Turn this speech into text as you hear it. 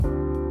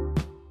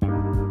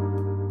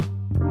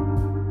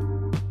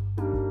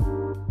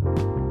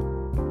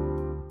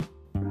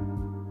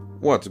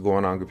What's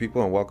going on, good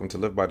people, and welcome to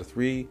Live by the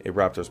Three, a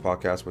Raptors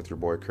podcast with your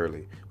boy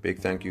Curly. Big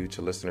thank you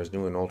to listeners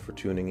new and old for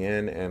tuning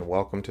in, and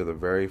welcome to the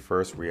very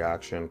first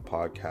reaction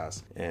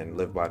podcast in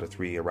Live by the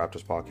Three, a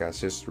Raptors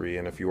podcast history.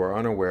 And if you are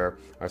unaware,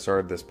 I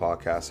started this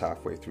podcast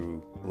halfway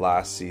through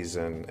last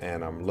season,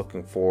 and I'm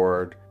looking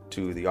forward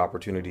to the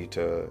opportunity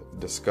to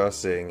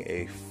discussing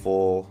a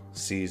full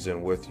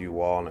season with you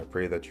all, and I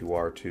pray that you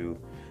are too,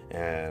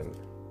 and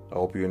I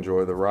hope you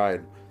enjoy the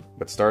ride.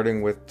 But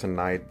starting with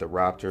tonight, the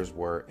Raptors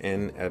were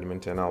in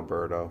Edmonton,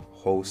 Alberta,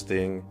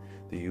 hosting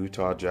the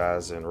Utah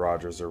Jazz in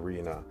Rogers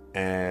Arena.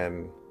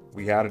 And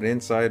we had an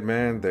inside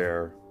man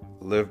there,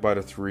 Live by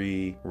the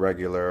Three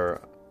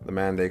regular, the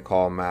man they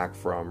call Mac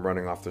from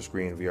Running Off the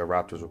Screen via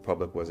Raptors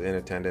Republic, was in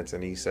attendance,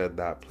 and he said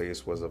that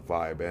place was a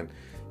vibe. And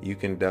you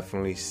can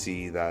definitely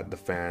see that the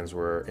fans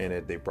were in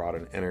it. They brought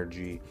an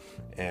energy,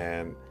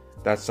 and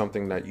that's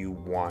something that you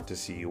want to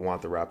see. You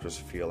want the Raptors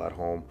to feel at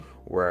home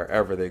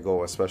wherever they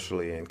go,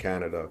 especially in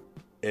Canada.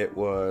 It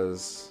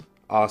was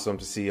awesome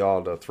to see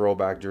all the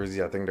throwback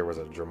jerseys. I think there was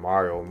a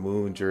Jamario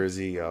Moon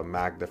jersey.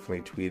 Mac definitely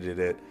tweeted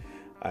it,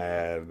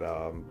 and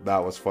that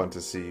was fun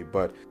to see.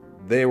 But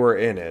they were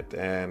in it,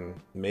 and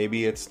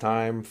maybe it's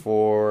time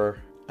for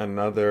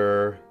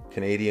another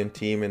Canadian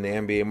team in the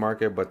NBA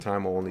market, but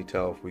time will only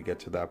tell if we get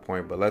to that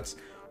point. But let's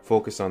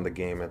focus on the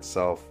game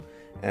itself.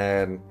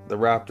 And the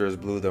Raptors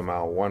blew them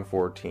out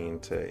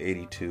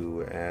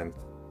 114-82, and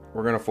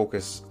we're going to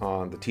focus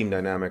on the team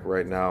dynamic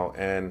right now.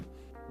 And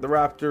the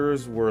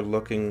Raptors were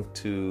looking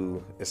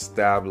to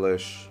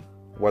establish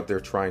what they're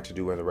trying to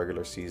do in the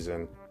regular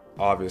season,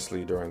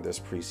 obviously during this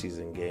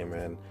preseason game.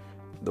 And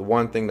the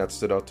one thing that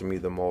stood out to me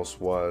the most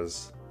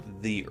was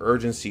the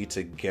urgency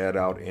to get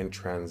out in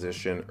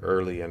transition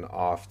early and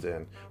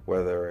often,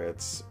 whether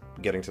it's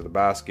getting to the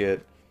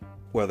basket,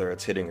 whether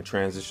it's hitting a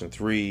transition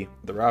three.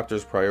 The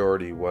Raptors'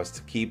 priority was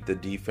to keep the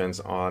defense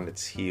on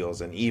its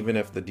heels. And even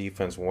if the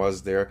defense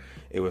was there,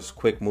 it was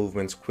quick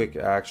movements, quick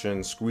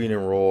action, screen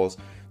and rolls.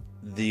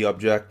 The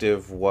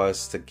objective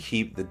was to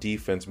keep the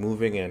defense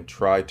moving and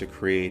try to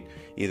create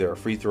either a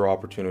free throw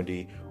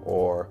opportunity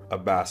or a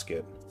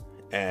basket.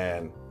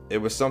 And it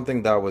was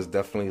something that was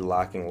definitely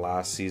lacking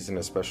last season,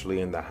 especially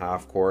in the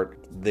half court.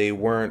 They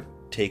weren't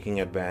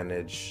taking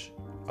advantage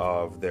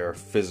of their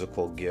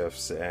physical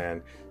gifts,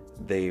 and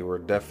they were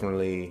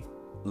definitely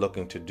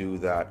looking to do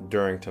that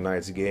during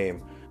tonight's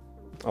game.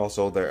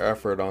 Also, their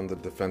effort on the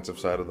defensive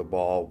side of the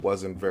ball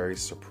wasn't very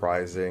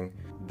surprising.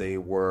 They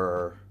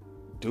were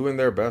doing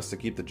their best to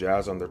keep the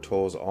Jazz on their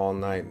toes all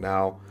night.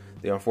 Now,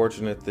 the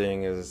unfortunate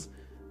thing is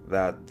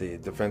that the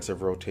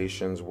defensive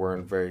rotations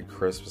weren't very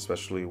crisp,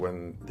 especially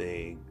when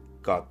they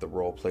got the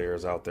role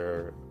players out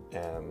there,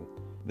 and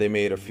they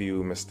made a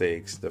few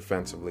mistakes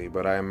defensively.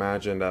 But I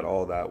imagine that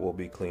all that will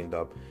be cleaned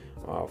up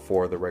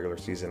for the regular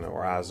season,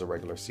 or as the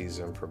regular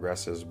season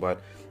progresses.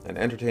 But an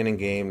entertaining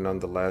game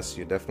nonetheless.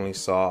 You definitely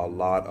saw a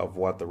lot of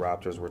what the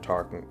Raptors were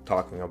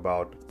talking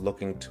about,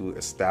 looking to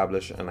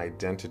establish an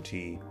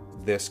identity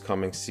this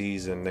coming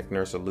season. Nick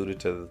Nurse alluded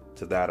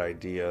to that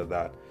idea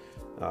that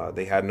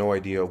they had no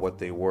idea what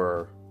they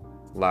were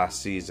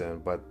last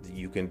season, but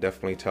you can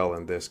definitely tell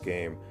in this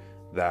game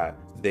that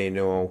they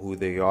know who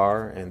they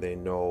are and they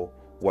know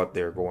what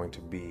they're going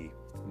to be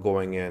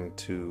going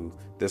into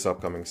this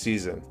upcoming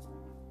season.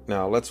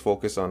 Now, let's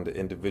focus on the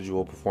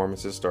individual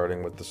performances,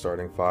 starting with the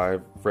starting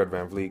five. Fred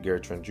VanVleet,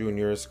 Gary Trent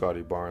Jr.,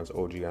 Scottie Barnes,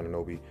 OG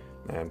Anunoby,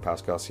 and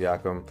Pascal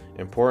Siakam.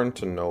 Important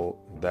to note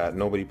that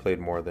nobody played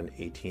more than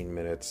 18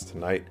 minutes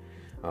tonight.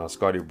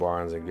 Scottie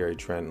Barnes and Gary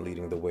Trent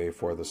leading the way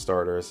for the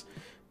starters.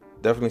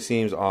 Definitely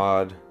seems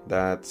odd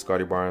that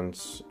Scottie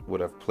Barnes would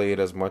have played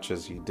as much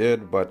as he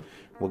did, but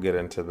we'll get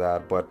into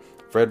that. But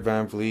Fred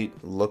VanVleet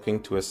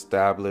looking to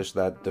establish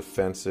that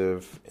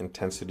defensive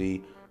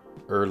intensity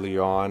early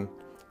on.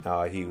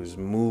 He was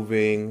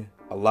moving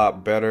a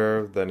lot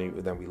better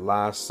than we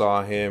last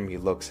saw him. He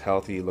looks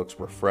healthy, he looks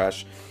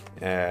refreshed,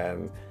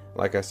 and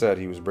like I said,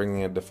 he was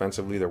bringing it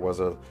defensively. There was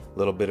a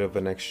little bit of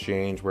an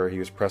exchange where he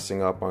was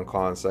pressing up on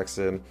Colin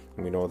Sexton.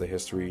 We know the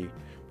history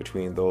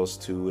between those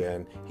two,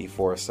 and he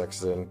forced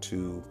Sexton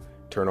to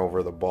turn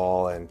over the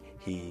ball, and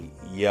he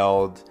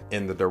yelled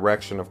in the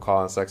direction of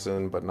Colin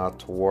Sexton, but not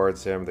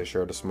towards him. They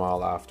shared a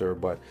smile after,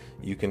 but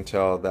you can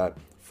tell that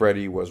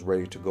Freddie was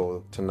ready to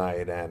go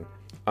tonight, and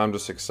I'm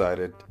just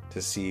excited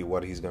to see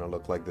what he's going to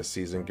look like this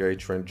season. Gary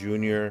Trent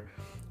Jr.,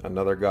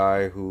 another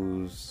guy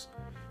who's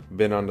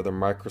been under the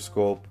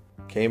microscope,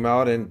 came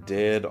out and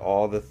did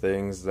all the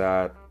things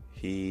that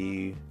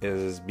he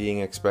is being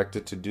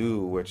expected to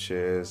do, which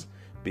is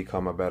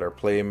become a better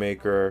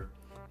playmaker.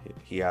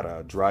 He had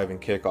a drive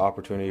and kick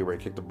opportunity where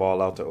he kicked the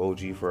ball out to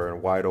OG for a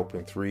wide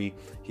open three.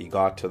 He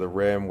got to the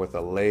rim with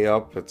a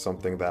layup. It's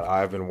something that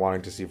I've been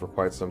wanting to see for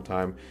quite some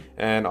time.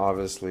 And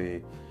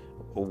obviously,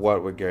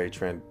 what would Gary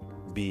Trent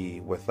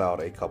be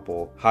without a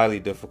couple highly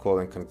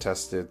difficult and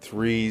contested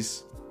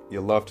threes?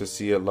 You love to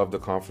see it, love the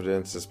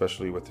confidence,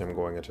 especially with him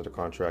going into the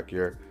contract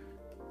year.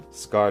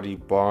 Scottie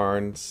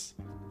Barnes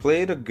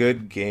Played a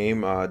good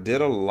game, did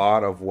a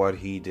lot of what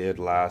he did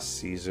last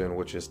season,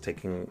 which is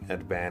taking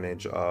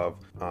advantage of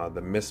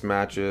the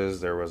mismatches.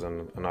 There was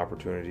an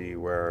opportunity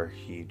where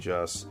he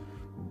just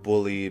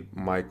bullied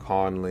Mike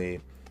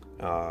Conley,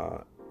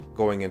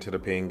 going into the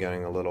paint,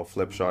 getting a little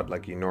flip shot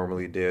like he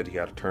normally did. He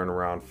had a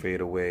turnaround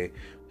fadeaway.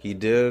 He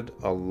did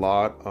a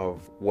lot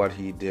of what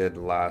he did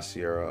last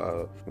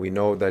year. We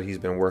know that he's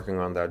been working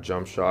on that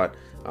jump shot.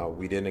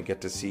 We didn't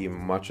get to see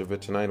much of it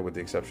tonight with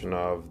the exception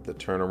of the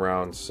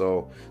turnaround,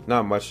 so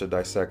not much to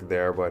dissect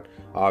there, but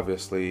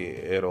obviously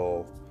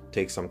it'll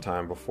take some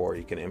time before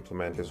he can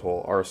implement his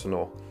whole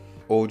arsenal.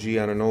 OG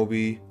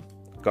Anunoby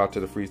got to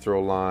the free throw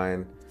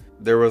line.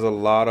 There was a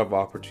lot of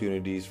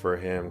opportunities for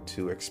him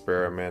to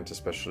experiment,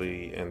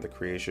 especially in the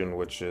creation,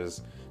 which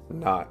is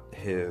not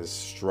his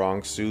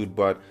strong suit,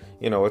 but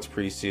it's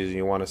preseason.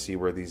 You want to see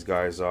where these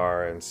guys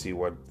are and see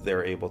what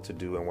they're able to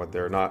do and what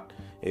they're not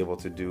able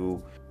to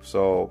do.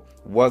 So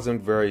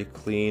wasn't very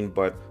clean,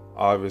 but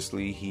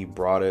obviously he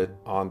brought it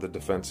on the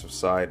defensive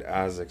side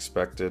as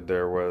expected.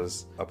 There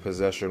was a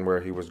possession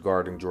where he was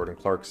guarding Jordan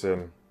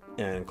Clarkson,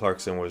 and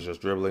Clarkson was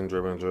just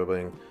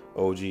dribbling.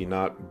 OG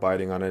not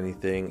biting on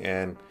anything,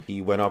 and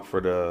he went up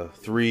for the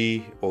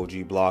three.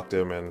 OG blocked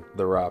him, and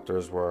the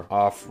Raptors were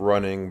off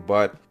running,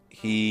 but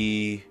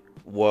he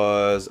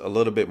was a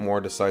little bit more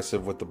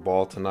decisive with the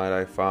ball tonight,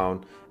 I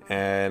found,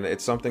 and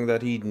it's something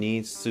that he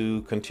needs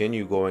to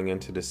continue going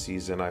into the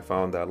season. I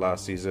found that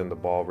last season the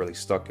ball really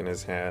stuck in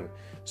his hand,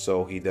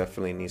 so he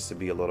definitely needs to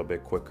be a little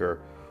bit quicker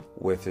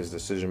with his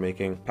decision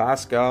making.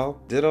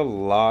 Pascal did a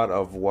lot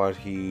of what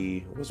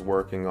he was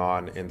working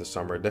on in the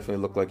summer. It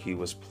definitely looked like he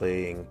was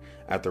playing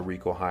at the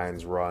Rico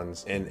Hines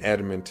runs in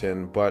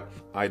Edmonton, but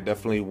I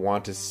definitely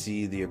want to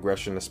see the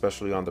aggression,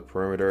 especially on the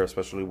perimeter,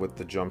 especially with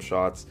the jump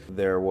shots.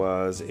 There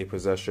was a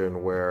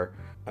possession where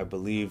I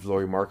believe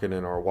Lauri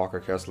Markkanen or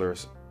Walker Kessler,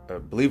 I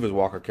believe it was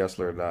Walker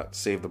Kessler, that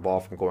saved the ball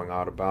from going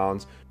out of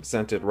bounds,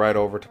 sent it right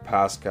over to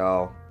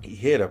Pascal. He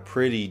hit a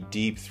pretty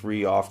deep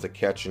three off the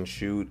catch and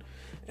shoot,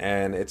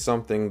 and it's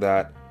something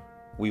that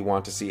we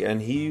want to see.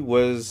 And he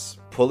was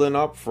pulling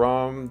up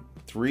from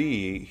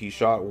three. He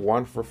shot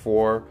 1 for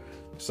 4,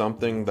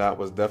 something that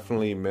was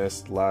definitely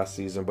missed last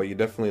season, but you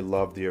definitely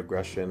love the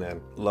aggression and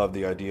love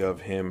the idea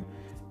of him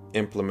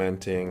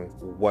implementing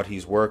what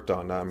he's worked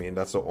on. I mean,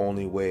 that's the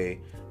only way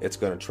it's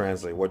going to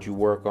translate. What you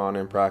work on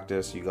in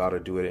practice, you got to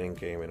do it in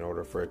game in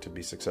order for it to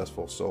be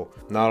successful. So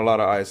not a lot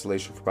of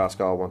isolation for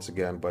Pascal once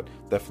again, but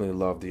definitely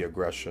love the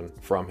aggression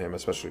from him,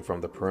 especially from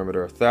the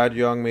perimeter. Thad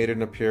Young made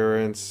an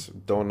appearance.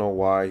 Don't know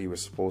why. He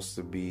was supposed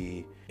to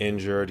be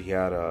injured. He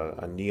had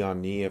a knee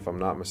on knee, if I'm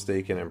not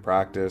mistaken, in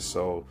practice.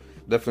 So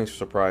definitely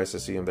surprised to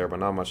see him there, but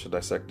not much to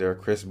dissect there.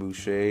 Chris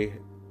Boucher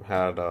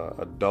had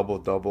a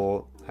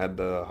double-double, had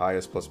the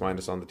highest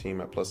plus-minus on the team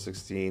at plus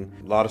 16.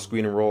 A lot of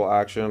screen and roll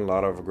action, a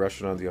lot of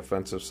aggression on the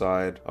offensive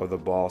side of the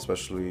ball,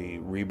 especially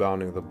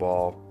rebounding the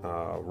ball,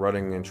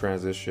 running in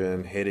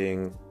transition,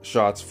 hitting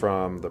shots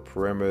from the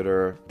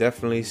perimeter.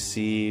 Definitely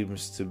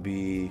seems to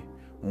be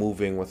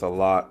moving with a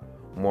lot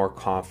more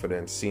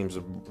confidence, seems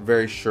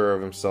very sure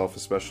of himself,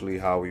 especially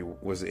how he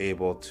was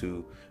able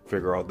to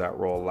figure out that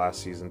role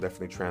last season.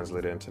 Definitely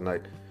translated in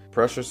tonight.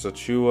 Precious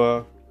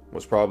Achiuwa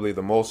was probably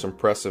the most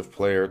impressive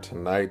player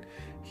tonight.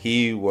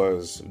 He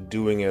was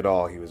doing it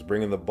all. He was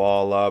bringing the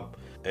ball up.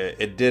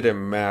 It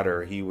didn't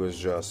matter. He was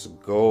just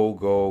go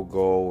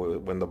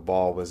when the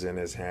ball was in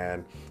his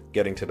hand,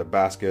 getting to the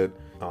basket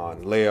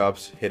on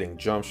layups, hitting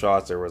jump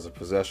shots. There was a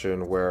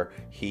possession where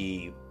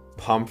he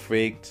pump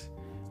faked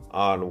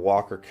on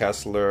Walker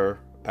Kessler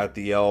at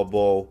the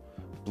elbow,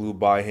 blew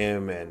by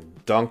him and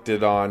dunked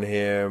it on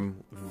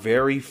him.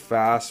 Very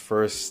fast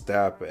first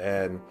step,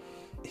 and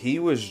he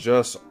was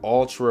just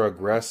ultra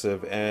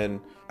aggressive.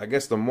 And I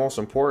guess the most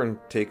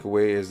important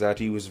takeaway is that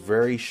he was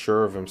very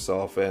sure of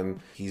himself, and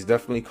he's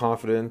definitely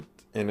confident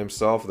in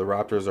himself. The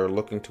Raptors are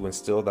looking to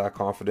instill that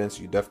confidence.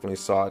 You definitely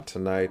saw it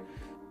tonight.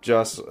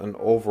 Just an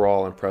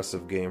overall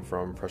impressive game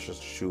from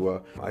Precious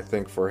Achiuwa. I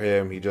think for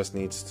him, he just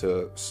needs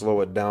to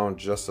slow it down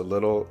just a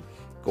little.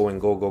 Going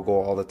go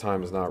all the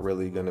time is not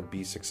really going to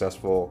be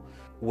successful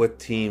with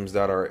teams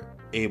that are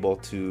able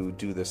to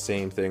do the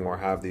same thing or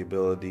have the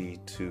ability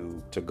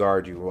to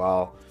guard you,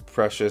 while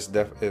Precious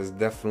is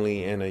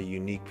definitely in a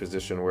unique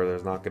position where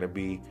there's not going to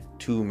be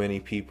too many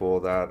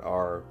people that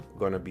are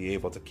going to be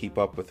able to keep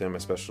up with him,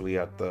 especially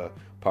at the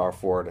power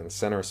forward and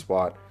center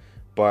spot.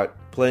 But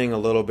playing a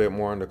little bit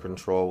more under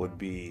control would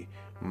be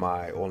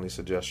my only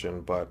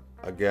suggestion. But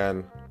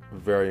again,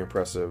 very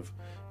impressive.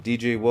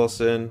 DJ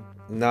Wilson,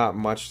 not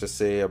much to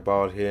say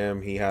about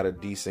him. He had a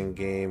decent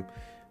game.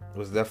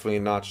 Was definitely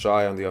not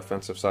shy on the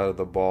offensive side of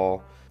the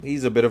ball.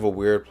 He's a bit of a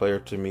weird player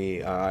to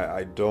me.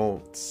 I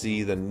don't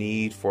see the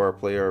need for a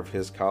player of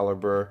his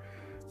caliber,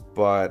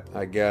 but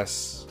I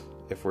guess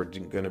if we're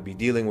going to be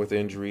dealing with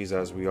injuries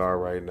as we are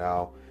right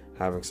now,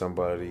 having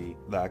somebody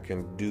that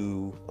can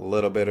do a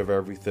little bit of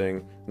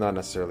everything, not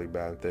necessarily a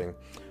bad thing.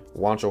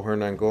 Juancho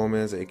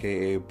Hernan-Gomez,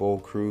 aka Bo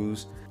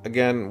Cruz,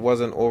 again,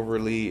 wasn't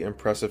overly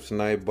impressive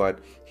tonight, but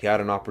he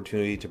had an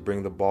opportunity to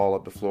bring the ball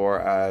up the floor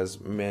as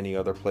many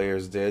other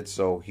players did,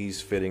 so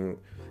he's fitting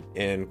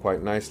in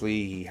quite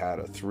nicely. He had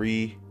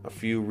a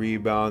few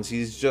rebounds.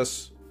 He's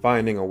just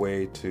finding a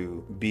way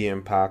to be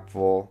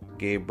impactful.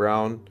 Gabe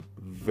Brown,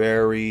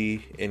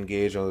 very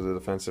engaged on the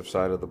defensive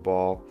side of the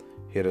ball.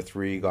 Hit a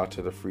 3, got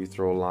to the free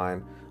throw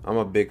line. I'm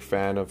a big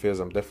fan of his.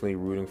 I'm definitely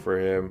rooting for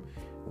him.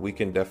 We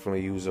can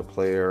definitely use a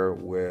player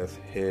with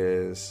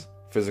his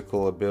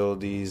physical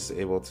abilities,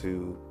 able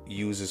to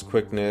use his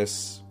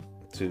quickness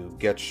to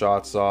get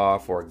shots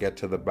off or get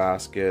to the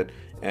basket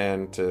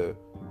and to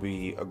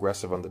be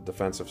aggressive on the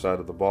defensive side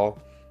of the ball.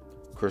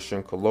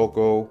 Christian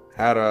Coloco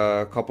had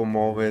a couple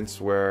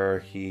moments where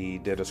he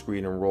did a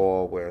screen and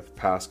roll with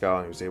Pascal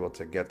and he was able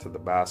to get to the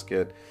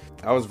basket.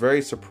 I was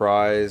very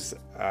surprised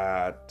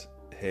at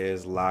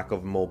his lack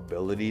of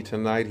mobility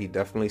tonight. He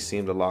definitely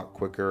seemed a lot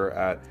quicker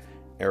at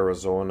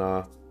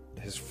Arizona.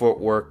 His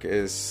footwork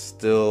is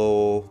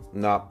still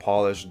not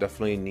polished,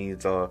 definitely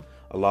needs a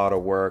lot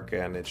of work,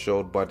 and it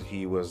showed, but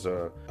he was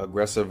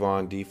aggressive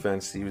on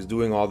defense. He was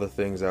doing all the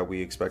things that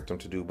we expect him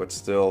to do, but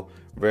still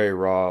very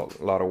raw.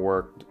 A lot of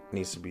work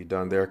needs to be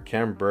done there.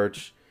 Cam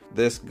Birch,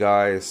 this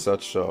guy is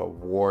such a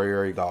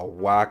warrior. He got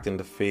whacked in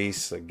the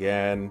face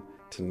again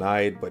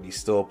tonight, but he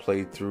still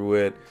played through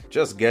it,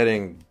 just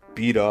getting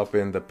beat up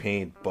in the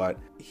paint, but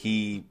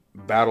he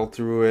battled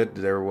through it.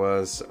 There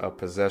was a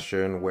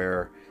possession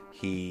where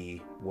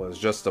he was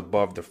just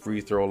above the free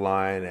throw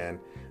line, and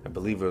I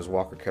believe it was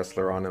Walker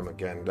Kessler on him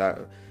again.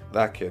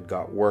 That kid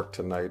got work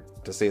tonight,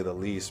 to say the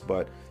least,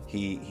 but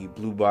he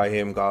blew by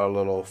him, got a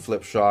little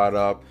flip shot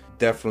up.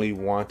 Definitely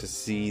want to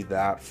see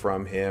that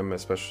from him,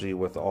 especially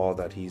with all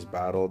that he's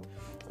battled.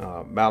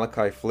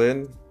 Malachi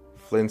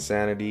Flynn's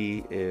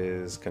sanity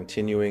is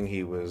continuing.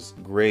 He was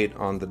great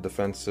on the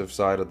defensive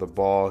side of the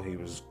ball. He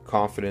was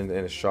confident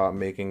in his shot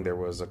making. There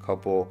was a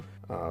couple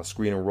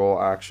screen and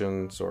roll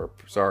actions,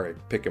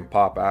 pick and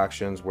pop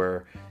actions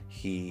where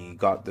he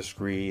got the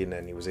screen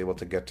and he was able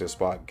to get to a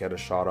spot, get a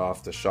shot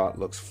off. The shot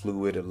looks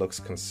fluid. It looks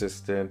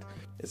consistent.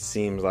 It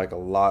seems like a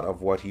lot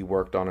of what he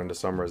worked on in the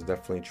summer is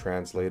definitely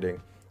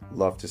translating.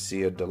 Love to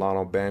see it.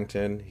 Delano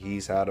Banton,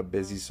 he's had a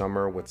busy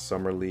summer with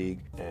Summer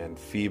League and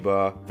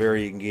FIBA.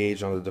 Very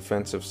engaged on the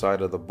defensive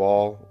side of the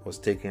ball. Was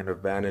taking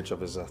advantage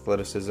of his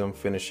athleticism,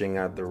 finishing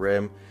at the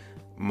rim.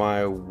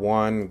 My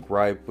one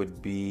gripe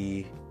would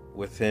be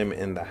with him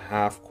in the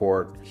half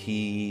court.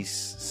 He's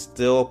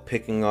still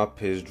picking up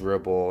his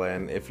dribble,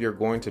 and if you're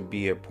going to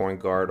be a point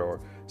guard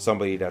or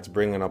somebody that's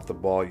bringing up the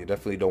ball, you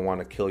definitely don't want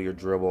to kill your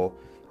dribble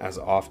as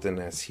often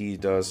as he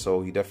does.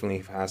 So he definitely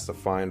has to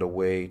find a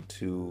way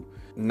to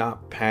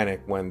not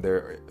panic when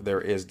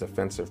there is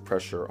defensive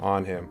pressure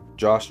on him.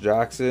 Josh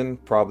Jackson,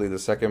 probably the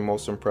second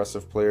most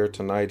impressive player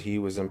tonight. He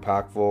was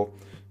impactful.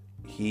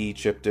 He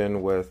chipped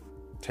in with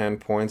 10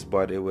 points,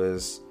 but it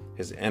was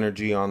his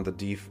energy on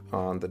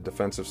the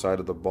defensive side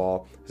of the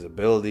ball, his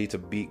ability to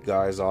beat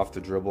guys off the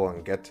dribble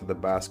and get to the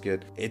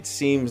basket. It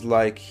seems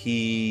like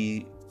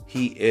he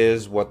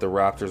is what the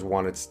Raptors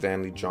wanted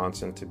Stanley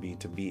Johnson to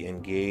be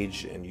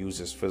engaged and use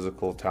his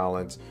physical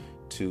talents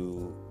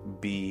to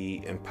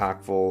be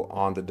impactful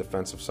on the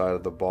defensive side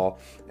of the ball.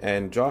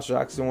 And Josh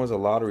Jackson was a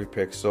lottery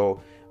pick,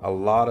 so a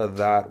lot of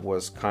that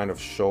was kind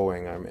of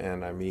showing.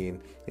 And I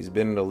mean, he's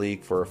been in the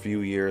league for a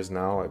few years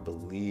now, I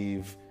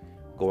believe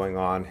going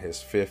on his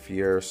 5th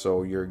year,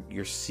 so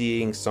you're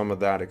seeing some of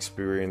that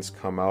experience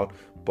come out.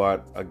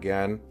 But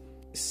again,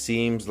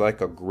 seems like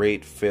a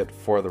great fit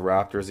for the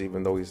Raptors,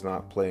 even though he's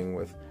not playing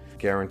with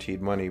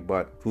guaranteed money,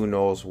 but who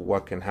knows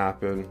what can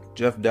happen.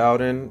 Jeff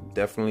Dowden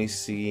definitely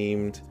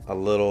seemed a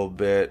little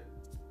bit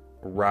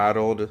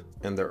rattled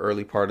in the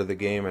early part of the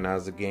game, and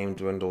as the game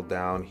dwindled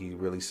down, he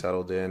really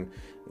settled in,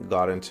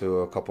 got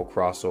into a couple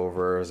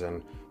crossovers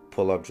and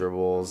pull-up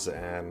dribbles,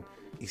 and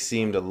he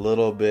seemed a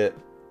little bit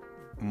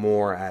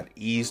more at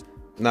ease.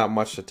 Not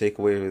much to take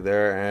away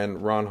there.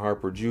 And Ron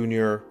Harper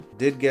Jr.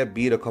 did get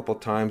beat a couple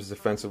times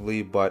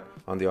defensively, but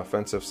on the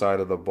offensive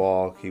side of the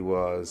ball, he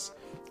was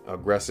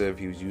aggressive.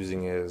 He was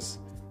using his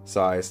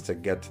size to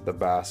get to the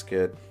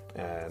basket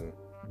and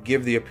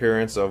give the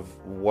appearance of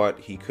what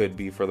he could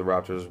be for the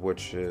Raptors,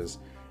 which is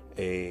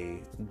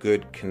a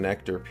good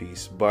connector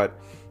piece. But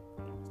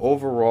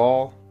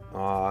overall,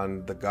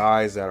 on the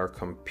guys that are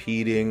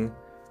competing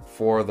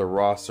for the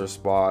roster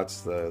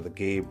spots, the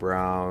Gabe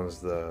Browns,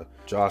 the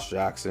Josh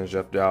Jacksons,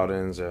 Jeff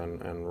Dowdens,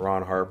 and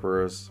Ron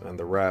Harpers, and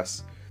the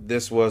rest,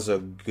 this was a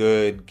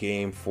good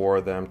game for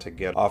them to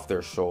get off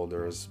their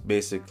shoulders.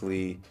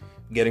 Basically,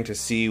 getting to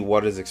see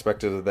what is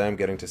expected of them,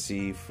 getting to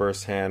see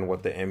firsthand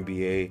what the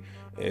NBA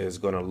is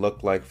going to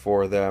look like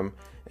for them.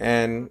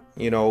 And,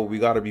 you know, we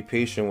got to be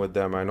patient with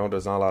them. I know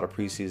there's not a lot of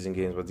preseason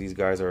games, but these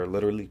guys are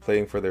literally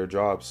playing for their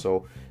jobs.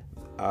 So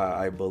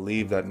I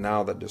believe that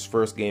now that this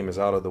first game is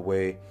out of the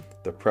way,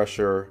 the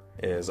pressure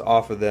is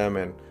off of them,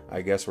 and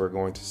I guess we're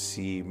going to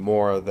see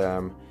more of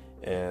them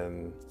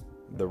in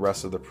the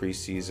rest of the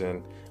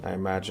preseason. I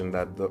imagine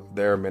that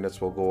their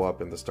minutes will go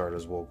up and the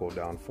starters will go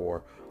down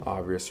for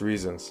obvious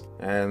reasons.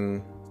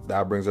 And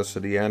that brings us to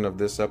the end of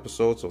this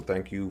episode. So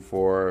thank you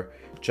for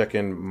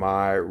checking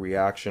my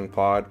reaction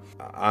pod.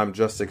 I'm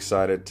just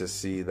excited to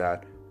see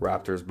that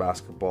Raptors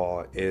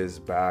basketball is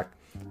back,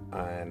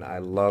 and I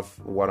love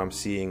what I'm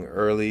seeing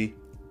early.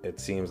 It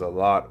seems a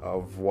lot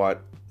of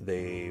what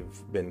they've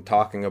been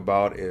talking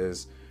about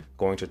is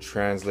going to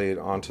translate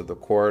onto the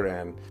court,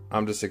 and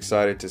I'm just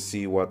excited to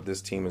see what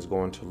this team is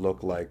going to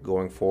look like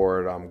going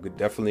forward. I'm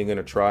definitely going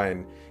to try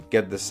and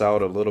get this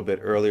out a little bit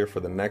earlier for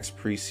the next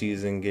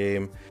preseason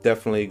game.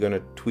 Definitely going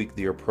to tweak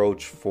the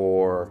approach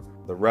for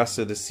the rest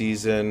of the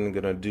season.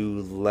 Going to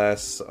do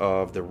less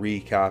of the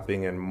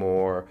recapping and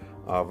more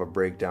of a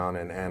breakdown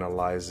and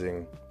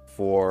analyzing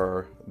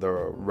for the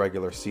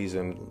regular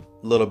season.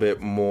 A little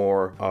bit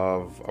more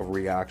of a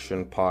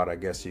reaction pod, I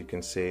guess you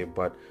can say,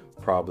 but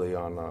probably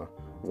on a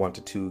 1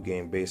 to 2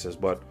 game basis.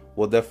 But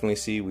we'll definitely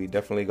see. We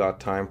definitely got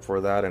time for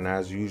that, and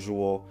as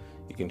usual,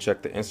 you can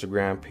check the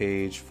Instagram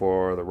page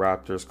for the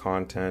Raptors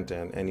content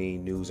and any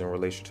news in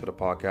relation to the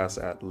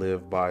podcast at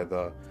live by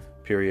the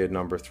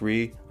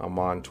 _3. I'm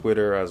on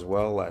Twitter as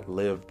well at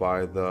live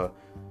by the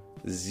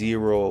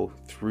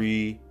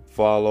 03.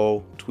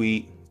 Follow,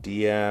 tweet,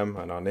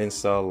 DM, and on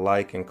Insta,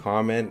 like and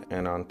comment.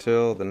 And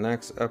until the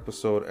next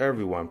episode,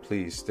 everyone,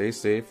 please stay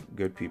safe,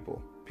 good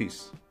people.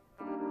 Peace.